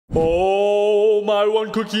Oh, my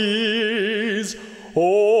one cookies.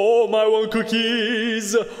 Oh, my one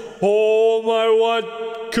cookies. Oh, my one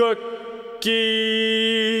cookies.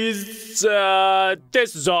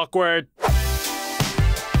 This is awkward.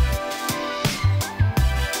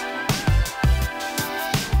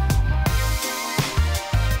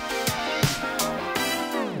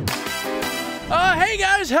 Hey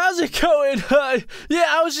guys, how's it going? Yeah,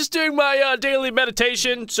 I was just doing my daily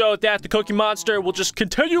meditation, so that the Cookie Monster will just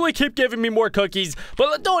continually keep giving me more cookies,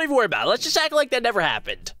 but don't even worry about it. Let's just act like that never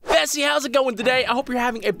happened. Bessie, how's it going today? I hope you're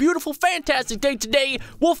having a beautiful, fantastic day today.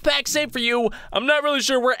 Wolfpack, same for you. I'm not really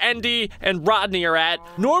sure where Andy and Rodney are at.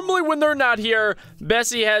 Normally when they're not here,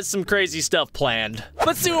 Bessie has some crazy stuff planned.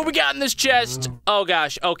 Let's see what we got in this chest. Oh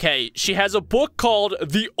gosh, okay. She has a book called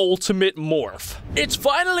The Ultimate Morph. It's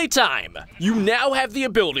finally time. You now have the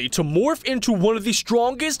ability to morph into one of the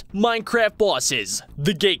strongest Minecraft bosses,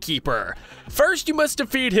 the Gatekeeper. First, you must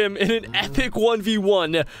defeat him in an epic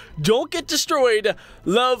 1v1. Don't get destroyed.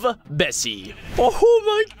 Love, Bessie. Oh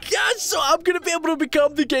my gosh, so I'm gonna be able to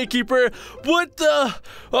become the Gatekeeper. What the...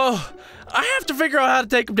 Oh... I have to figure out how to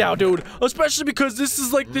take him down, dude. Especially because this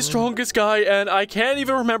is like the strongest guy, and I can't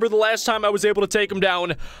even remember the last time I was able to take him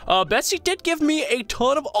down. Bessie did give me a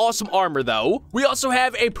ton of awesome armor, though. We also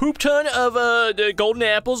have a poop ton of the golden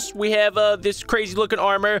apples. We have this crazy looking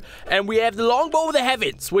armor, and we have the longbow of the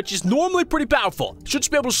heavens, which is normally pretty powerful. Should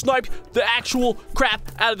just be able to snipe the actual crap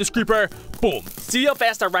out of this creeper. Boom. See how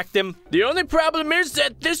fast I wrecked him? The only problem is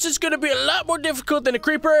that this is going to be a lot more difficult than a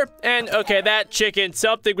creeper. And, okay, that chicken,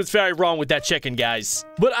 something was very wrong with that chicken, guys.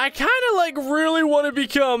 But I kind of, like, really want to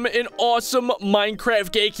become an awesome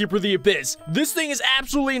Minecraft Gatekeeper of the Abyss. This thing is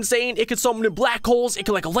absolutely insane. It can summon in black holes. It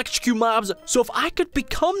can, like, electrocute mobs. So if I could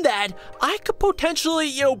become that, I could potentially,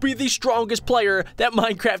 you know, be the strongest player that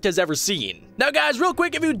Minecraft has ever seen. Now, guys, real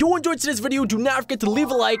quick, if you do enjoy today's video, do not forget to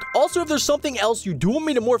leave a like. Also, if there's something else you do want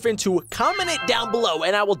me to morph into, comment it down below,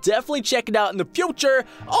 and I will definitely check it out in the future.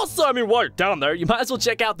 Also, I mean, while you're down there, you might as well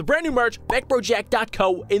check out the brand new merch,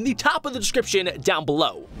 BeckBroJack.co, in the top of the description down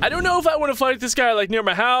below. I don't know if I want to fight this guy, like, near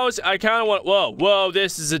my house. I kind of want... Whoa,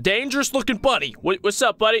 this is a dangerous-looking buddy. What's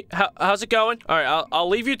up, buddy? How's it going? All right, I'll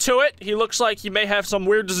leave you to it. He looks like he may have some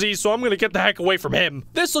weird disease, so I'm going to get the heck away from him.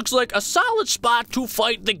 This looks like a solid spot to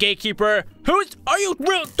fight the Gatekeeper. Are you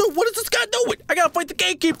real? Dude, what is this guy doing? I gotta fight the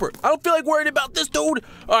Gatekeeper. I don't feel like worrying about this dude.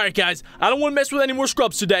 All right, guys, I don't want to mess with any more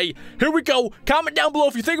scrubs today. Here we go. Comment down below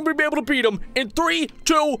if you think I'm gonna be able to beat him. In 3,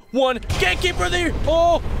 2, 1. Gatekeeper there.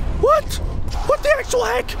 Oh, what? What the actual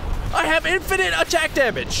heck? I have infinite attack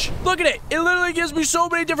damage. Look at it. It literally gives me so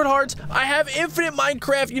many different hearts. I have infinite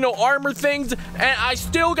Minecraft, you know, armor things, and I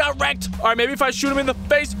still got wrecked. All right, maybe if I shoot him in the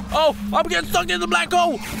face. Oh, I'm getting stuck in the black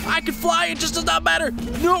hole. I can fly. It just does not matter.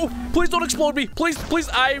 No, please don't explode me. Please, please.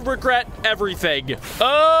 I regret everything.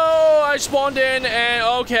 Oh, I spawned in, and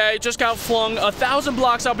okay, just got flung 1,000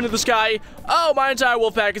 blocks up into the sky. Oh, my entire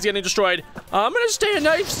wolf pack is getting destroyed. I'm gonna stay a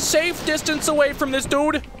nice, safe distance away from this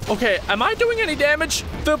dude. Okay, am I doing any damage?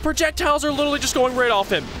 The projectiles are literally just going right off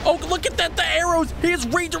him. Oh, look at that, the arrows. He is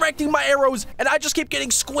redirecting my arrows, and I just keep getting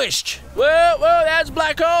squished. Whoa, that's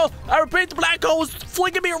black hole. I repeat, the black hole is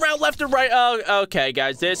flinging me around left and right. Oh, okay,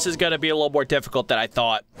 guys, this is gonna be a little more difficult than I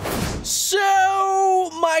thought. So,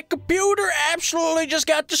 my computer absolutely just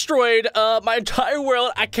got destroyed. My entire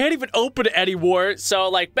world, I can't even open it anymore. So,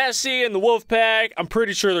 like, Bessie and the wolf pack, I'm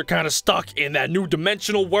pretty sure they're kind of stuck in that new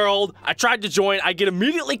dimensional world. I tried to join, I get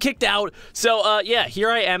immediately kicked out. So, yeah, here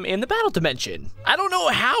I am in the battle dimension. I don't know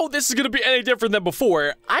how this is gonna be any different than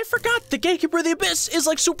before. I forgot the Gatekeeper of the Abyss is,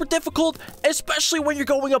 like, super difficult, especially when you're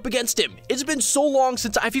going up against him. It's been so long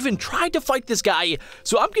since I've even tried to fight this guy,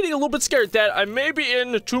 so I'm getting a little bit scared that I may be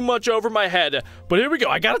in too much over my head. But here we go.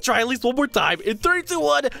 I gotta try at least one more time. In 3, 2,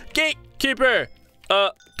 1, Gatekeeper.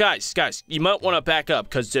 Guys, you might want to back up,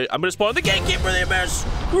 because I'm gonna spawn the Gatekeeper of the Abyss.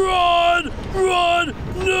 Run!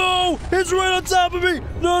 No! It's right on top of me!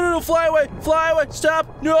 No, fly away,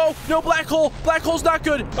 stop! No, black hole! Black hole's not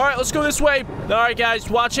good! Alright, let's go this way. Alright, guys,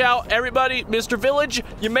 watch out, everybody. Mr. Village,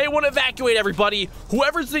 you may want to evacuate everybody.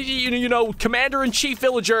 Whoever's the, you know, commander-in-chief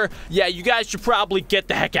villager, yeah, you guys should probably get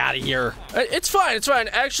the heck out of here. It's fine.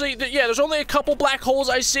 Actually, yeah, there's only a couple black holes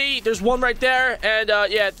I see. There's one right there, and,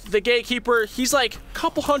 yeah, the Gatekeeper, he's like a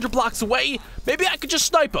couple 100 blocks away. Maybe I could just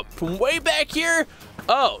snipe him from way back here.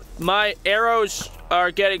 Oh, my arrows are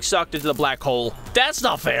getting sucked into the black hole. That's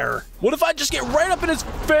not fair. What if I just get right up in his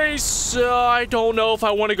face? I don't know if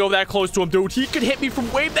I want to go that close to him, dude. He could hit me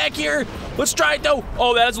from way back here. Let's try it, though.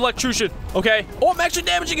 Oh, that is electrocution. Okay. Oh, I'm actually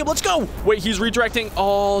damaging him. Let's go. Wait, he's redirecting.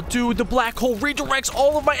 Oh, dude, the black hole redirects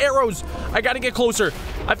all of my arrows. I gotta get closer.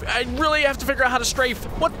 I really have to figure out how to strafe.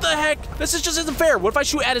 What the heck? This just isn't fair. What if I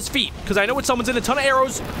shoot at his feet? Because I know when someone's in a ton of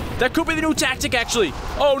arrows, that could be the new tactic, actually.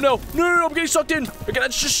 Oh, no. No, I'm getting sucked in. I gotta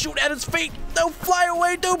just shoot at his feet. No, fly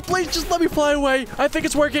away, dude. Please just let me fly away. I think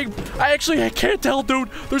it's working. I can't tell, dude.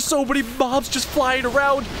 There's so many mobs just flying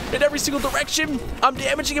around in every single direction. I'm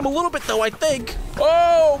damaging him a little bit, though, I think.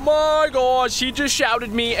 Oh, my gosh. He just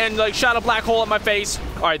shouted me and, like, shot a black hole at my face.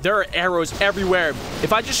 All right, there are arrows everywhere.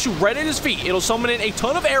 If I just shoot right at his feet, it'll summon in a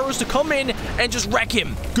ton of arrows to come in and just wreck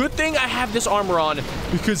him. Good thing I have this armor on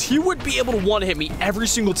because he would be able to one-hit me every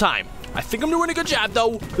single time. I think I'm doing a good job,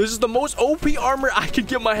 though. This is the most OP armor I could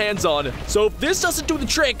get my hands on. So if this doesn't do the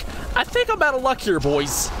trick, I think I'm out of luck here,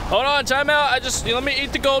 boys. Hold on, time out. Let me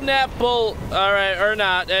eat the golden apple. All right, or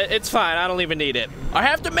not. It's fine. I don't even need it. I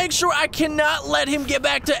have to make sure I cannot let him get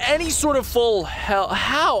back to any sort of full health.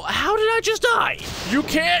 How did I just die? You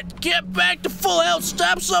can't get back to full health.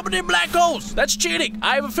 Stop summoning black holes. That's cheating.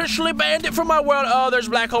 I've officially banned it from my world. Oh, there's a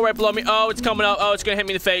black hole right below me. Oh, it's coming up. Oh, it's gonna hit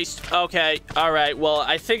me in the face. Okay. All right. Well,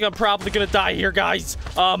 I think I'm probably gonna die here, guys.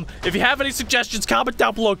 If you have any suggestions, comment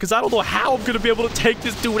down below, because I don't know how I'm gonna be able to take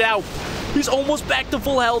this dude out. He's almost back to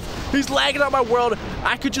full health. He's lagging on my world.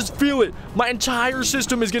 I could just feel it. My entire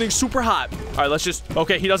system is getting super hot. All right, let's just...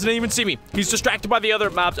 Okay, he doesn't even see me. He's distracted by the other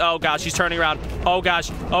mobs. Oh, gosh, he's turning around. Oh, gosh.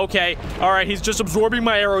 Okay. All right, he's just absorbing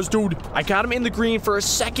my arrows, dude. I got him in the green for a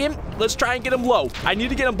second. Let's try and get him low. I need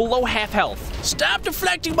to get him below half health. Stop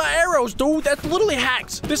deflecting my arrows, dude. That's literally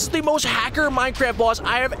hacks. This is the most hacker Minecraft boss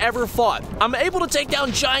I have ever fought. I'm able to take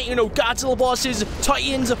down giant, Godzilla bosses,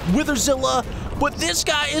 Titans, Witherzilla, but this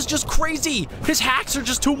guy is just crazy. His hacks are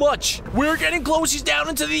just too much. We're getting close. He's down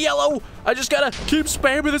into the yellow. I just gotta keep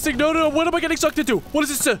spamming this thing. No. What am I getting sucked into? What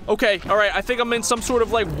is this? Okay. All right. I think I'm in some sort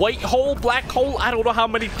of like white hole, black hole. I don't know how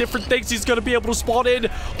many different things he's gonna be able to spawn in,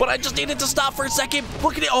 but I just needed to stop for a second.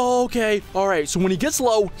 Look at it. Oh, okay. All right. So when he gets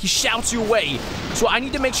low, he shouts you away. So I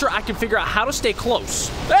need to make sure I can figure out how to stay close.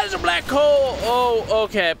 That is a black hole. Oh,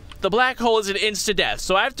 okay. The black hole is an insta-death,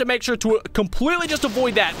 so I have to make sure to completely just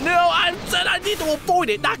avoid that. No, I said I need to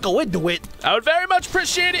avoid it, not go into it. I would very much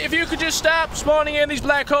appreciate it if you could just stop spawning in these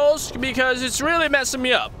black holes, because it's really messing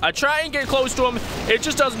me up. I try and get close to him. It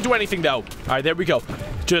just doesn't do anything, though. All right, there we go.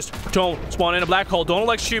 Just don't spawn in a black hole. Don't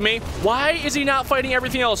electrocute me. Why is he not fighting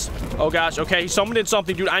everything else? Oh, gosh. Okay, he summoned in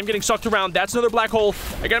something, dude. I'm getting sucked around. That's another black hole.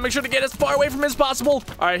 I gotta make sure to get as far away from him as possible.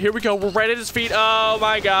 All right, here we go. We're right at his feet. Oh,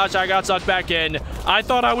 my gosh. I got sucked back in. I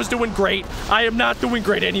thought I was doing great. I am not doing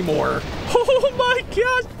great anymore. Oh, my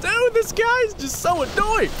gosh. Dude, this guy is just so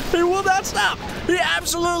annoying. He will not stop. He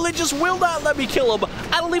absolutely just will not let me kill him.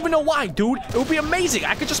 I don't even know why, dude. It would be amazing.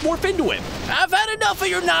 I could just morph into him. I've had enough of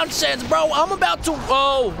your nonsense, bro. I'm about to...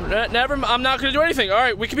 Oh, never. I'm not going to do anything. All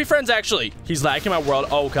right, we can be friends, actually. He's lagging my world.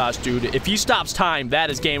 Oh, gosh, dude. If he stops time, that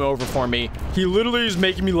is game over for me. He literally is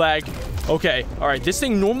making me lag. Okay, all right. This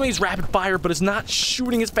thing normally is rapid fire, but it's not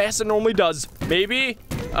shooting as fast as it normally does. Maybe.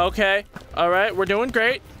 Okay. All right, we're doing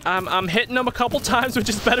great. I'm hitting him a couple times, which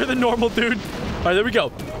is better than normal, dude. All right, there we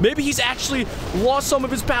go. Maybe he's actually lost some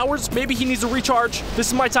of his powers. Maybe he needs a recharge. This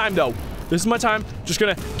is my time, though. This is my time. Just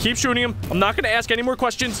gonna keep shooting him. I'm not gonna ask any more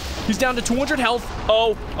questions. He's down to 200 health.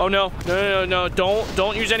 Oh no. No.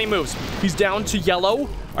 Don't use any moves. He's down to yellow.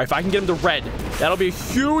 All right, if I can get him to red, that'll be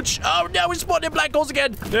huge. Oh, no, he's spawning in black holes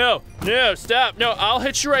again. No, stop. No, I'll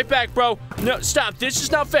hit you right back, bro. No, stop. This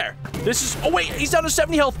is not fair. This is... Oh, wait, he's down to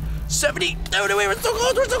 70 health. 70. No, wait, we're so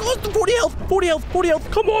close. We're so close to 40 health. 40 health.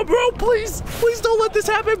 Come on, bro, please. Please don't let this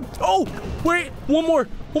happen. Oh, wait, one more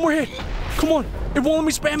hit. Come on. It won't let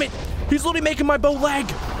me spam it. He's literally making my bow lag.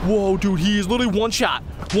 Whoa, dude, he is literally one shot,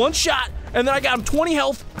 and then I got him 20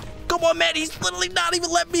 health. Come on, man, he's literally not even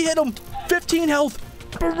letting me hit him. 15 health.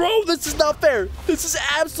 Bro, this is not fair. This is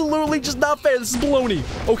absolutely just not fair. This is baloney.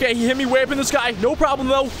 Okay, he hit me way up in the sky. No problem,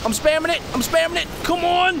 though. I'm spamming it. Come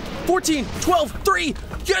on. 14, 12, 3.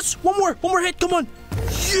 Yes, one more hit. Come on.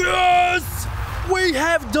 Yes, we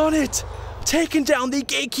have done it. Taken down the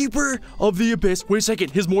gatekeeper of the abyss. Wait a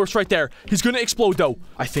second. His morph's right there. He's going to explode, though.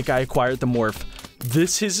 I think I acquired the morph.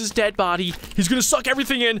 This is his dead body. He's going to suck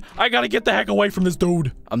everything in. I got to get the heck away from this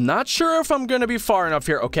dude. I'm not sure if I'm going to be far enough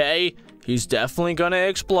here, okay? He's definitely going to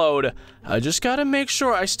explode. I just got to make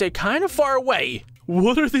sure I stay kind of far away.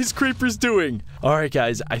 What are these creepers doing? All right,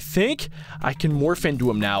 guys. I think I can morph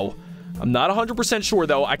into him now. I'm not 100% sure,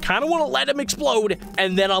 though. I kind of want to let him explode,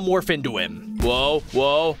 and then I'll morph into him.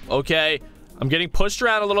 Whoa. Okay. I'm getting pushed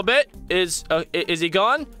around a little bit. Is he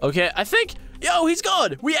gone? Okay, I think... Yo, he's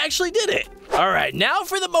gone. We actually did it. All right, now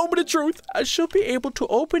for the moment of truth. I should be able to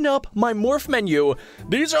open up my morph menu.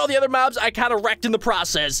 These are all the other mobs I kind of wrecked in the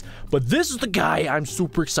process. But this is the guy I'm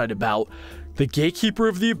super excited about. The Gatekeeper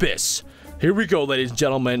of the Abyss. Here we go, ladies and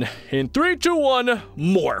gentlemen. In 3, 2, 1,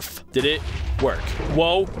 morph. Did it work?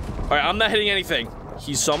 Whoa. All right, I'm not hitting anything.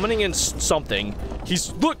 He's summoning in something.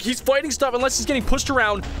 Look, he's fighting stuff unless he's getting pushed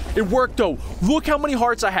around. It worked, though. Look how many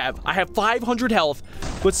hearts I have. I have 500 health.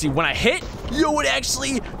 Let's see. When I hit, yo, it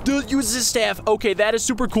actually uses his staff. Okay, that is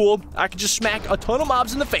super cool. I can just smack a ton of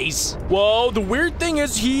mobs in the face. Whoa, the weird thing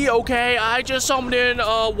is okay, I just summoned in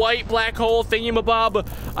a white black hole thingamabob.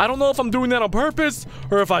 I don't know if I'm doing that on purpose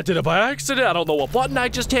or if I did it by accident. I don't know what button I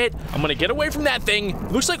just hit. I'm gonna get away from that thing.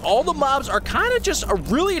 Looks like all the mobs are kind of just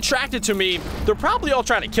really attracted to me. They're probably all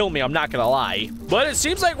trying to kill me, I'm not gonna lie. But it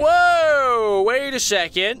seems like, whoa, wait a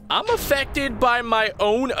second. I'm affected by my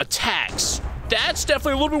own attacks. That's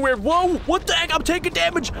definitely a little bit weird. Whoa, what the heck? I'm taking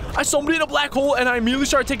damage. I summoned in a black hole and I immediately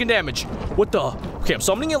started taking damage. What the? Okay, I'm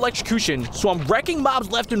summoning electrocution, so I'm wrecking mobs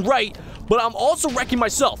left and right, but I'm also wrecking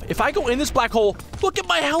myself. If I go in this black hole, look at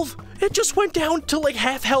my health. It just went down to like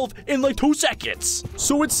half health in like 2 seconds.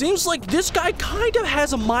 So it seems like this guy kind of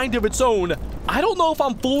has a mind of its own. I don't know if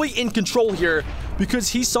I'm fully in control here because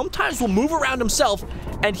he sometimes will move around himself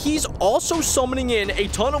and he's also summoning in a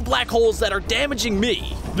ton of black holes that are damaging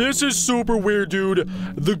me. This is super weird, dude.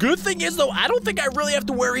 The good thing is, though, I don't think I really have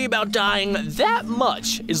to worry about dying that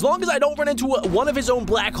much. As long as I don't run into one of his own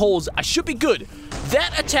black holes, I should be good.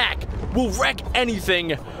 That attack will wreck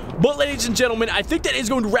anything. But ladies and gentlemen, I think that is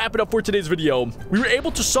going to wrap it up for today's video. We were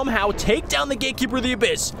able to somehow take down the Gatekeeper of the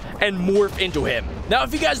Abyss and morph into him. Now,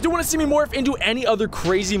 if you guys do want to see me morph into any other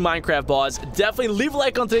crazy Minecraft boss, definitely leave a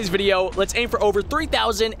like on today's video. Let's aim for over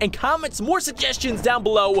 3,000 and comment some more suggestions down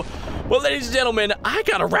below. Well, ladies and gentlemen, I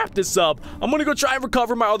gotta wrap this up. I'm gonna go try and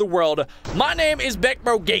recover my other world. My name is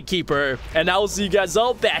BeckBroJack, and I will see you guys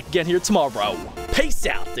all back again here tomorrow. Peace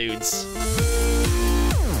out, dudes.